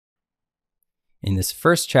In this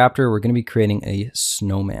first chapter, we're going to be creating a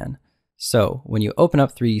snowman. So when you open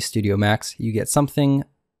up 3D Studio Max, you get something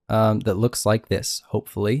that looks like this,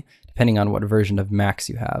 hopefully, depending on what version of Max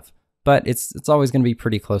you have. But it's always going to be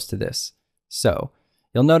pretty close to this. So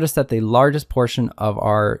you'll notice that the largest portion of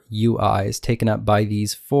our UI is taken up by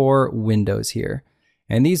these 4 windows here.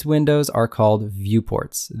 And these windows are called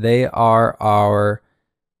viewports. They are our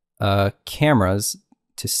cameras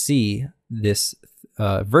to see this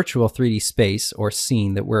virtual 3D space or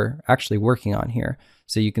scene that we're actually working on here.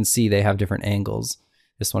 So you can see they have different angles.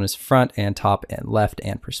 This one is front and top and left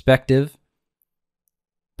and perspective.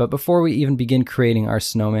 But before we even begin creating our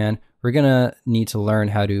snowman, we're gonna need to learn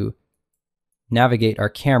how to navigate our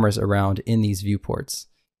cameras around in these viewports.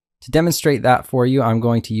 To demonstrate that for you, I'm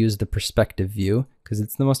going to use the perspective view because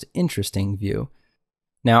it's the most interesting view.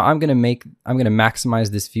 Now I'm gonna maximize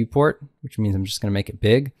this viewport, which means I'm just gonna make it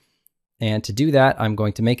big. And to do that, I'm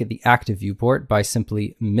going to make it the active viewport by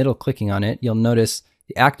simply middle clicking on it. You'll notice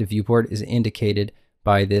the active viewport is indicated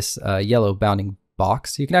by this yellow bounding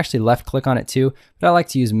box. You can actually left click on it too, but I like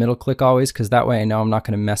to use middle click always because that way I know I'm not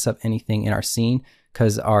going to mess up anything in our scene,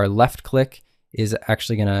 because our left click is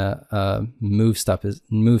actually going to move stuff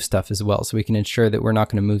as well. So we can ensure that we're not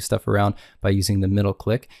going to move stuff around by using the middle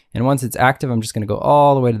click. And once it's active, I'm just going to go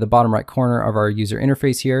all the way to the bottom right corner of our user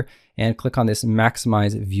interface here and click on this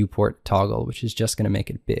maximize viewport toggle, which is just going to make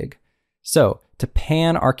it big. So to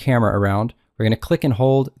pan our camera around, we're going to click and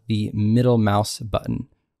hold the middle mouse button,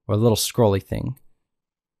 or the little scrolly thing.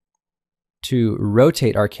 To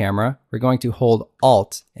rotate our camera, we're going to hold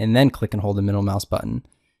Alt and then click and hold the middle mouse button.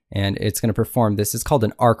 And it's going to perform this. It's called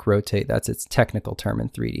an arc rotate. That's its technical term in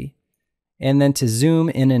 3D. And then to zoom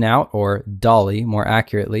in and out, or dolly more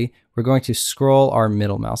accurately, we're going to scroll our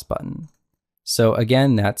middle mouse button. So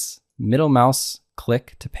again, that's middle mouse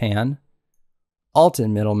click to pan, Alt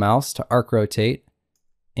and middle mouse to arc rotate,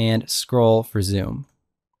 and scroll for zoom.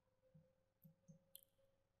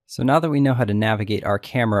 So now that we know how to navigate our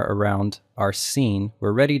camera around our scene,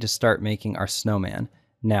 we're ready to start making our snowman.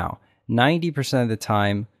 Now, 90% of the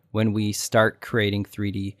time when we start creating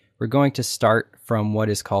 3D, we're going to start from what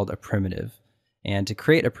is called a primitive. And to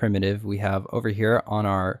create a primitive, we have over here on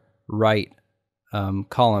our right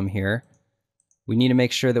column here, we need to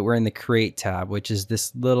make sure that we're in the Create tab, which is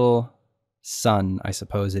this little sun, I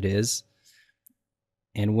suppose it is.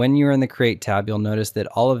 And when you're in the Create tab, you'll notice that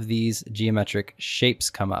all of these geometric shapes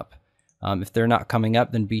come up. If they're not coming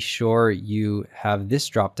up, then be sure you have this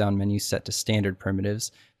drop-down menu set to standard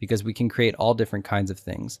primitives, because we can create all different kinds of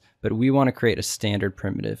things, but we want to create a standard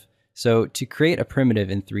primitive. So to create a primitive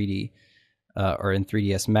in 3D or in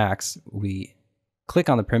 3ds Max, we click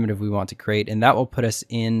on the primitive we want to create, and that will put us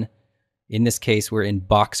in this case, we're in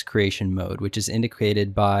box creation mode, which is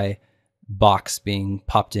indicated by box being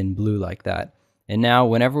popped in blue like that. And now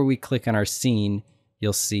whenever we click on our scene,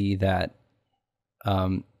 you'll see that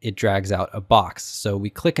it drags out a box. So we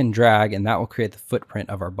click and drag, and that will create the footprint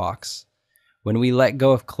of our box. When we let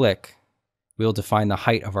go of click, we'll define the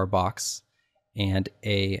height of our box, and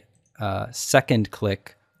a second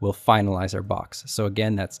click will finalize our box. So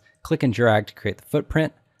again, that's click and drag to create the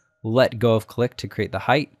footprint, let go of click to create the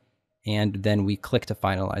height, and then we click to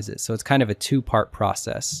finalize it. So it's kind of a 2-part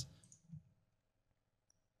process.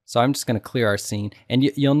 So I'm just going to clear our scene, and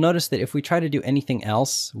you'll notice that if we try to do anything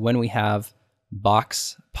else when we have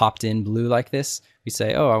box popped in blue like this, we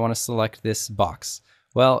say, oh, I want to select this box.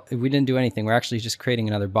 Well, if we didn't do anything, we're actually just creating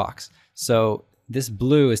another box. So this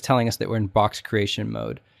blue is telling us that we're in box creation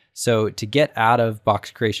mode. So to get out of box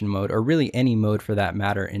creation mode, or really any mode for that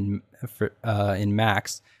matter in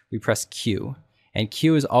Max, we press Q. And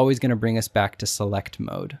Q is always going to bring us back to select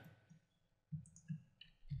mode.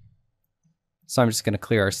 So I'm just going to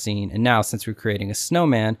clear our scene. And now, since we're creating a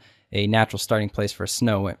snowman, a natural starting place for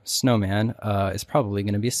a snowman is probably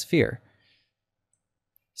going to be a sphere.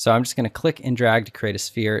 So I'm just going to click and drag to create a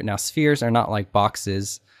sphere. Now, spheres are not like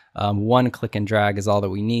boxes. One click and drag is all that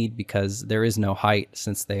we need, because there is no height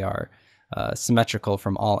since they are symmetrical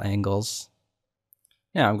from all angles.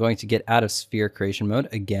 Now I'm going to get out of sphere creation mode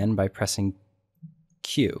again by pressing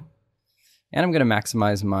Q. And I'm going to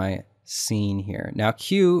maximize my scene here. Now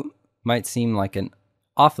Q might seem like an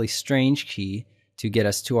awfully strange key to get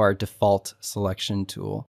us to our default selection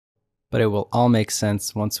tool, but it will all make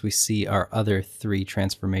sense once we see our other 3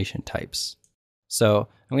 transformation types. So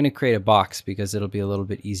I'm going to create a box because it'll be a little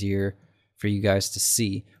bit easier for you guys to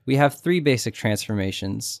see. We have 3 basic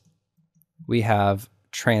transformations. We have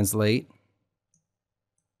translate,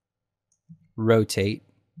 rotate,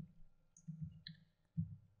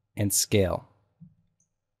 and scale.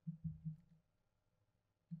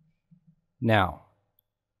 Now,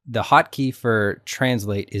 The hotkey for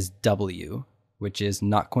translate is W, which is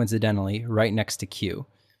not coincidentally right next to Q.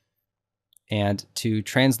 And to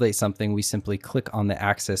translate something, we simply click on the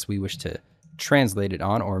axis we wish to translate it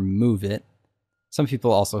on or move it. Some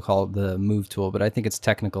people also call it the move tool, but I think its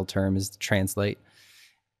technical term is translate.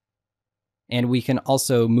 And we can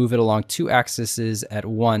also move it along 2 axes at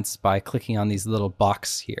once by clicking on these little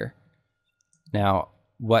boxes here. Now,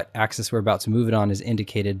 what axis we're about to move it on is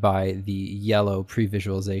indicated by the yellow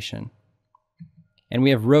pre-visualization. And we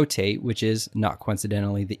have rotate, which is not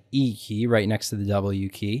coincidentally the E key right next to the W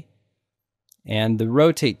key. And the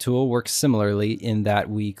rotate tool works similarly in that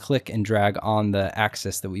we click and drag on the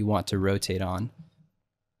axis that we want to rotate on.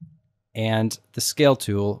 And the scale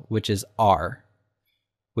tool, which is R,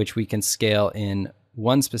 which we can scale in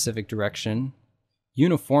one specific direction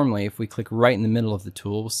uniformly. If we click right in the middle of the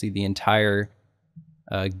tool, we'll see the entire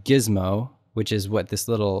gizmo, which is what this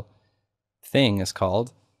little thing is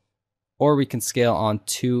called. Or we can scale on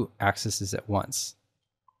 2 axes at once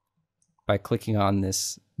by clicking on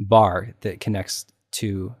this bar that connects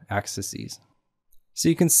 2 axes. So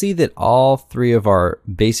you can see that all 3 of our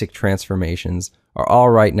basic transformations are all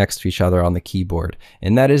right next to each other on the keyboard.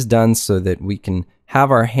 And that is done so that we can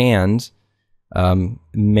have our hand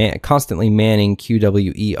constantly manning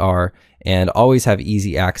QWER and always have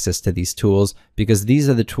easy access to these tools, because these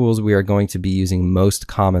are the tools we are going to be using most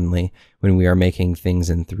commonly when we are making things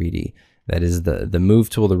in 3D. That is the move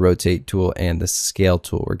tool, the rotate tool, and the scale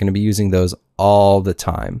tool. We're going to be using those all the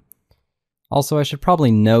time. Also, I should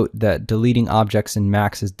probably note that deleting objects in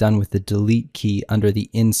Max is done with the delete key under the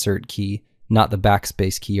insert key, not the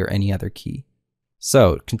backspace key or any other key.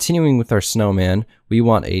 So, continuing with our snowman, we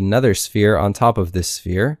want another sphere on top of this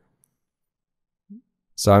sphere.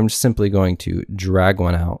 So I'm just simply going to drag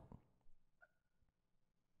one out.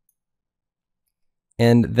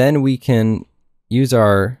 And then we can use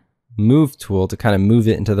our move tool to kind of move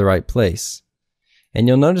it into the right place. And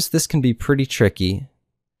you'll notice this can be pretty tricky,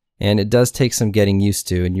 and it does take some getting used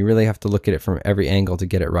to, and you really have to look at it from every angle to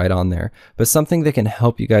get it right on there. But something that can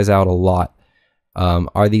help you guys out a lot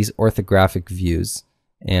are these orthographic views.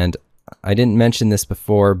 And I didn't mention this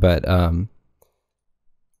before, but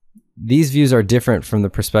these views are different from the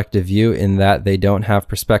perspective view in that they don't have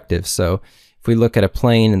perspective. So if we look at a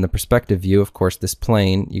plane in the perspective view, of course, this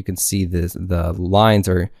plane, you can see the lines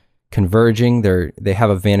are converging, they have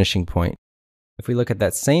a vanishing point. If we look at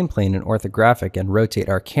that same plane in orthographic and rotate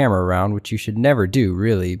our camera around, which you should never do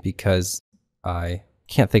really, because I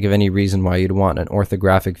can't think of any reason why you'd want an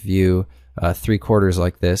orthographic view 3/4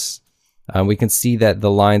 like this, we can see that the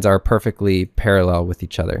lines are perfectly parallel with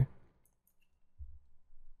each other.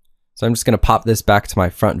 So I'm just going to pop this back to my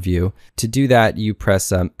front view. To do that, you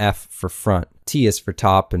press F for front, T is for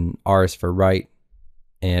top, and R is for right,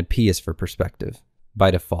 and P is for perspective by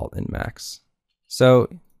default in Max. So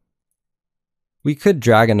we could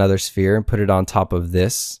drag another sphere and put it on top of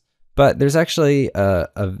this, but there's actually a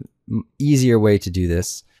easier way to do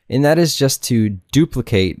this, and that is just to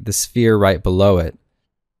duplicate the sphere right below it.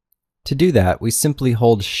 To do that, we simply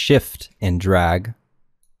hold Shift and drag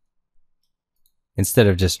instead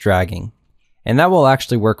of just dragging. And that will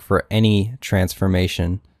actually work for any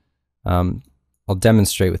transformation. I'll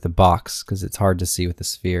demonstrate with the box because it's hard to see with the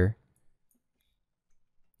sphere.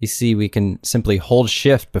 You see, we can simply hold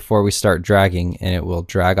Shift before we start dragging and it will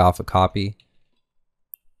drag off a copy.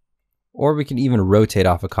 Or we can even rotate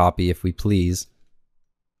off a copy if we please.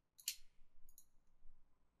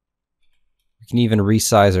 We can even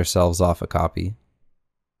resize ourselves off a copy.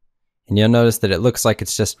 And you'll notice that it looks like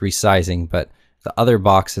it's just resizing, but the other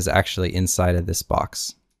box is actually inside of this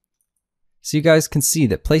box. So you guys can see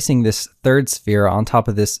that placing this third sphere on top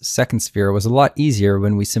of this second sphere was a lot easier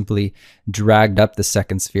when we simply dragged up the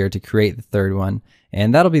second sphere to create the third one.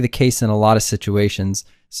 And that'll be the case in a lot of situations.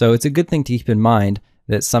 So it's a good thing to keep in mind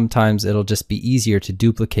that sometimes it'll just be easier to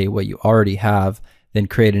duplicate what you already have than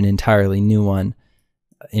create an entirely new one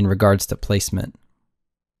in regards to placement.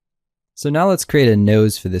 So now let's create a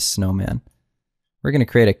nose for this snowman. We're going to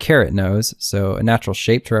create a carrot nose, so a natural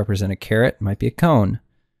shape to represent a carrot might be a cone.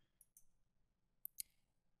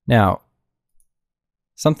 Now,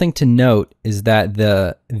 something to note is that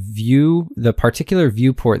the particular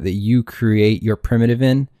viewport that you create your primitive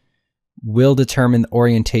in will determine the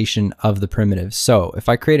orientation of the primitive. So if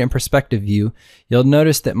I create it in perspective view, you'll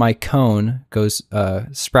notice that my cone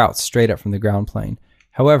sprouts straight up from the ground plane.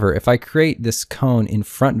 However, if I create this cone in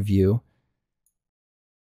front view,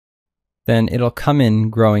 then it'll come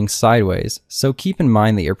in growing sideways. So keep in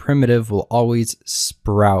mind that your primitive will always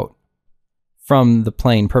sprout from the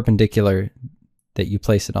plane perpendicular that you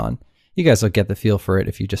place it on. You guys will get the feel for it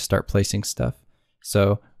if you just start placing stuff.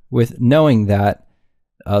 So with knowing that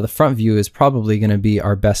the front view is probably going to be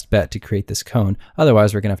our best bet to create this cone.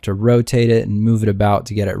 Otherwise, we're going to have to rotate it and move it about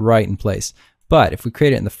to get it right in place. But if we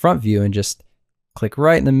create it in the front view and just click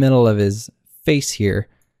right in the middle of his face here,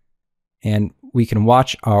 and we can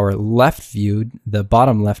watch our left view, the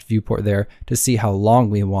bottom left viewport there, to see how long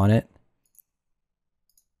we want it.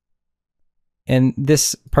 And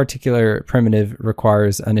this particular primitive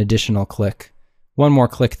requires an additional click, one more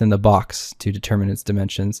click than the box to determine its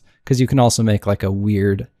dimensions, because you can also make like a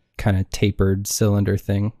weird kind of tapered cylinder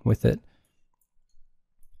thing with it.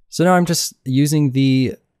 So now I'm just using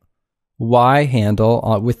the Y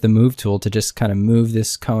handle with the move tool to just kind of move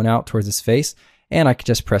this cone out towards his face. And I could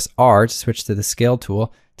just press R to switch to the scale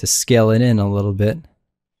tool to scale it in a little bit.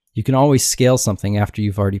 You can always scale something after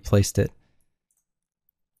you've already placed it.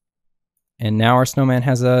 And now our snowman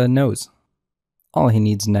has a nose. All he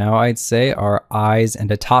needs now, I'd say, are eyes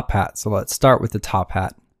and a top hat. So let's start with the top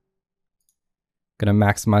hat. I'm going to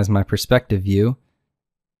maximize my perspective view.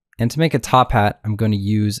 And to make a top hat, I'm going to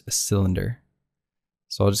use a cylinder.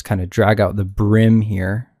 So I'll just kind of drag out the brim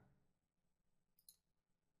here.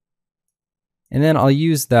 And then I'll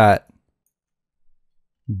use that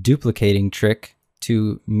duplicating trick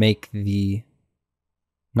to make the,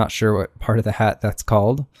 not sure what part of the hat that's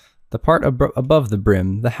called, the part above the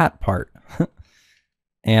brim, the hat part.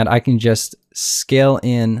 And I can just scale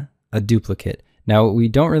in a duplicate. Now we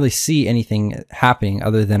don't really see anything happening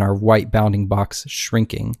other than our white bounding box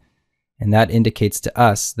shrinking. And that indicates to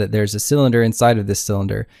us that there's a cylinder inside of this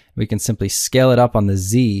cylinder. We can simply scale it up on the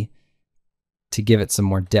Z to give it some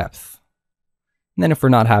more depth. And then if we're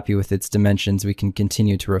not happy with its dimensions, we can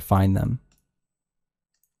continue to refine them.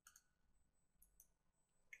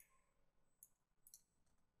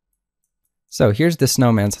 So here's the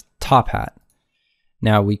snowman's top hat.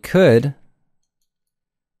 Now we could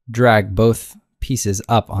drag both pieces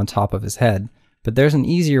up on top of his head, but there's an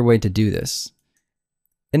easier way to do this.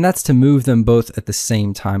 And that's to move them both at the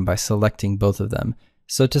same time by selecting both of them.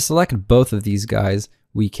 So to select both of these guys,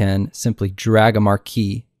 we can simply drag a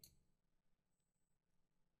marquee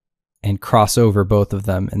and cross over both of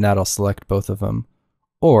them, and that'll select both of them.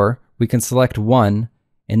 Or we can select one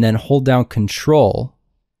and then hold down Control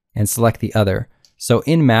and select the other. So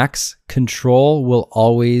in Max, Control will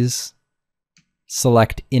always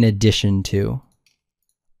select in addition to.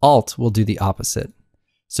 Alt will do the opposite.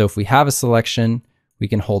 So if we have a selection, we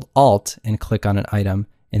can hold Alt and click on an item,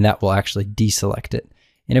 and that will actually deselect it.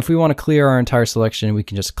 And if we want to clear our entire selection, we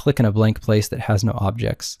can just click in a blank place that has no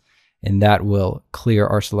objects, and that will clear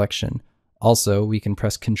our selection. Also, we can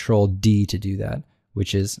press Control D to do that,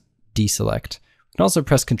 which is deselect. We can also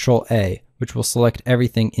press Control A, which will select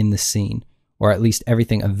everything in the scene, or at least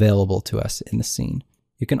everything available to us in the scene.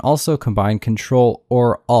 You can also combine Control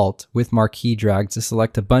or Alt with marquee drag to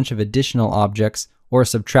select a bunch of additional objects or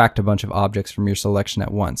subtract a bunch of objects from your selection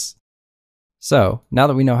at once. So now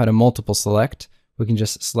that we know how to multiple select, we can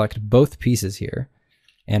just select both pieces here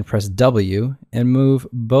and press W and move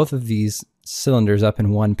both of these cylinders up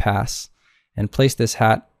in one pass and place this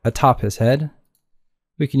hat atop his head.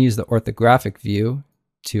 We can use the orthographic view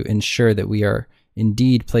to ensure that we are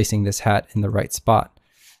indeed placing this hat in the right spot.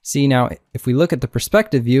 See, now if we look at the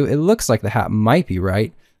perspective view, it looks like the hat might be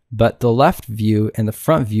right, but the left view and the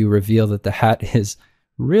front view reveal that the hat is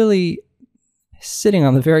really sitting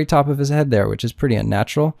on the very top of his head there, which is pretty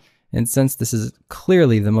unnatural. And since this is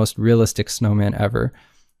clearly the most realistic snowman ever,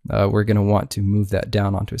 we're going to want to move that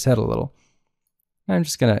down onto his head a little. I'm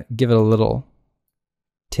just going to give it a little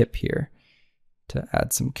tip here to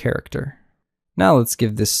add some character. Now let's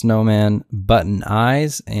give this snowman button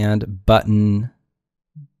eyes and buttons,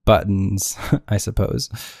 I suppose.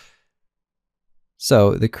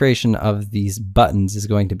 So the creation of these buttons is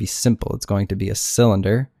going to be simple. It's going to be a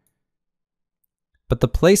cylinder. But the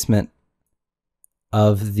placement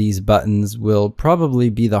of these buttons will probably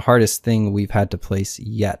be the hardest thing we've had to place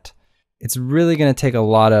yet. It's really going to take a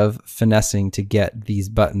lot of finessing to get these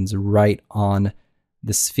buttons right on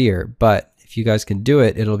the sphere. But if you guys can do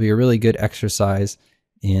it, it'll be a really good exercise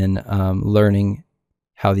in learning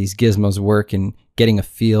how these gizmos work and getting a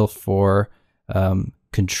feel for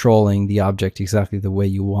controlling the object exactly the way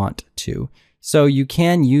you want to. So you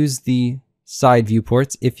can use the side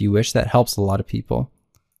viewports if you wish. That helps a lot of people.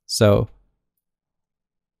 So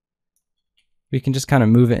we can just kind of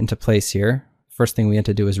move it into place here. First thing we have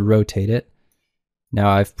to do is rotate it. Now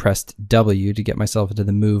I've pressed W to get myself into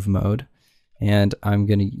the move mode. And I'm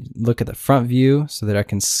going to look at the front view so that I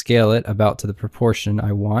can scale it about to the proportion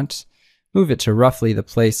I want. Move it to roughly the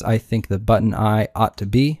place I think the button eye ought to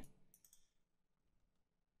be.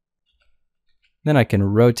 Then I can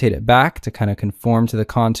rotate it back to kind of conform to the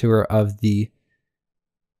contour of the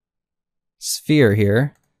sphere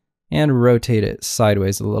here, and rotate it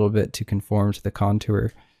sideways a little bit to conform to the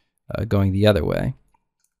contour going the other way.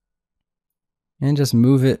 And just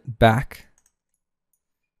move it back.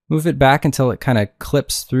 Move it back until it kind of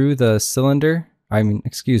clips through the cylinder.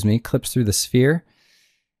 Clips through the sphere.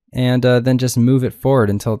 And then just move it forward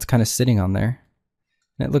until it's kind of sitting on there.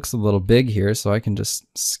 And it looks a little big here, so I can just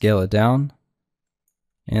scale it down.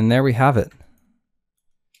 And there we have it.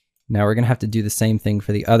 Now we're going to have to do the same thing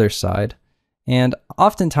for the other side. And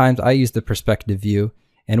oftentimes I use the perspective view.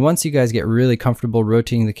 And once you guys get really comfortable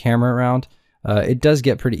rotating the camera around, it does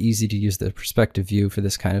get pretty easy to use the perspective view for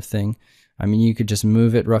this kind of thing. I mean, you could just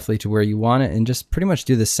move it roughly to where you want it and just pretty much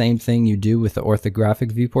do the same thing you do with the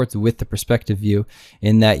orthographic viewports with the perspective view,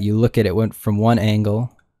 in that you look at it from one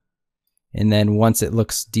angle, and then once it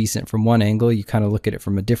looks decent from one angle, you kind of look at it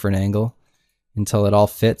from a different angle until it all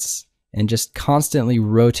fits, and just constantly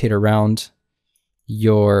rotate around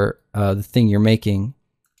your the thing you're making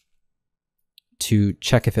to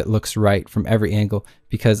check if it looks right from every angle,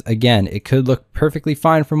 because again, it could look perfectly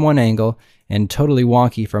fine from one angle and totally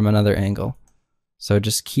wonky from another angle. So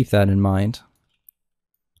just keep that in mind.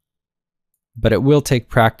 But it will take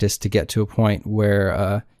practice to get to a point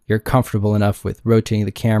where you're comfortable enough with rotating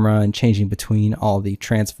the camera and changing between all the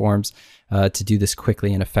transforms to do this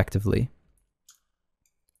quickly and effectively.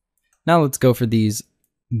 Now let's go for these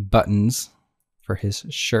buttons for his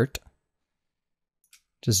shirt.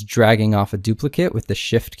 Just dragging off a duplicate with the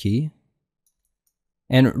Shift key.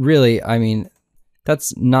 And really, I mean,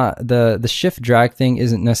 that's not, the shift drag thing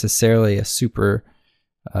isn't necessarily a super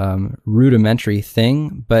rudimentary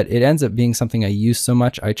thing, but it ends up being something I use so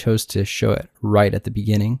much I chose to show it right at the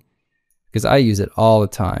beginning, because I use it all the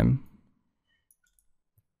time.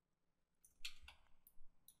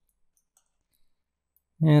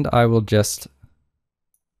 And I will just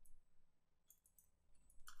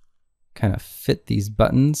kind of fit these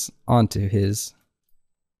buttons onto his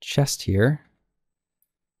chest here.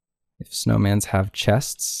 If snowmans have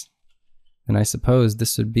chests, then I suppose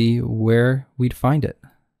this would be where we'd find it.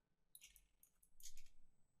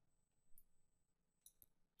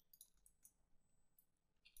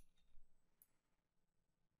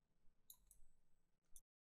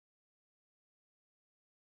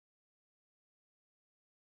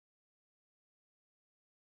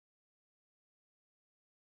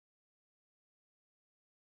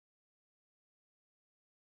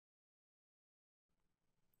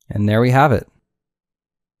 And there we have it.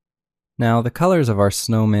 Now the colors of our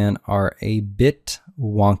snowman are a bit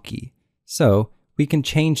wonky, so we can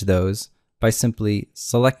change those by simply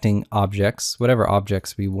selecting objects, whatever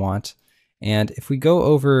objects we want. And if we go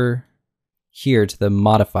over here to the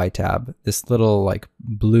Modify tab, this little like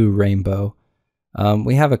blue rainbow,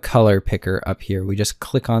 we have a color picker up here. We just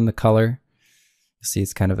click on the color. You see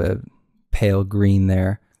it's kind of a pale green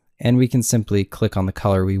there, and we can simply click on the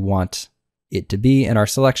color we want it to be, and our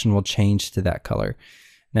selection will change to that color.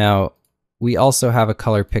 Now, we also have a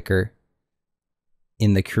color picker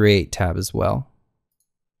in the Create tab as well,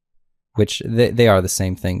 which they are the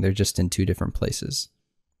same thing. They're just in two different places.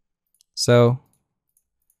 So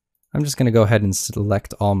I'm just going to go ahead and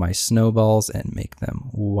select all my snowballs and make them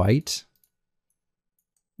white.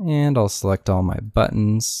 And I'll select all my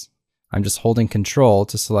buttons. I'm just holding Control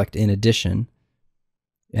to select In Addition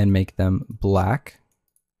and make them black.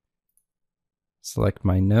 Select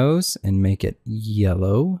my nose and make it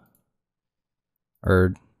yellow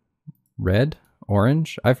or red,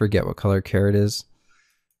 orange. I forget what color carrot is.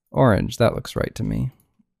 Orange, that looks right to me.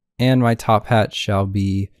 And my top hat shall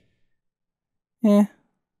be black,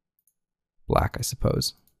 I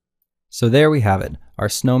suppose. So there we have it. Our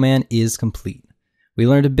snowman is complete. We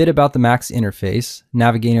learned a bit about the Max interface,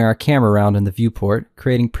 navigating our camera around in the viewport,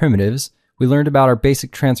 creating primitives. We learned about our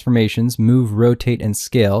basic transformations, move, rotate, and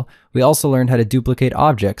scale. We also learned how to duplicate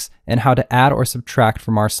objects and how to add or subtract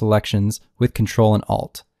from our selections with Control and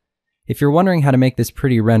Alt. If you're wondering how to make this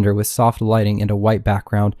pretty render with soft lighting and a white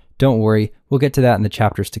background, don't worry, we'll get to that in the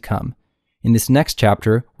chapters to come. In this next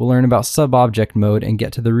chapter, we'll learn about sub-object mode and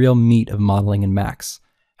get to the real meat of modeling in Max.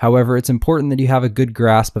 However, it's important that you have a good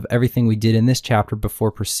grasp of everything we did in this chapter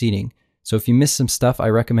before proceeding, so if you missed some stuff, I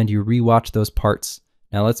recommend you rewatch those parts.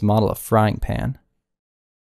 Now let's model a frying pan.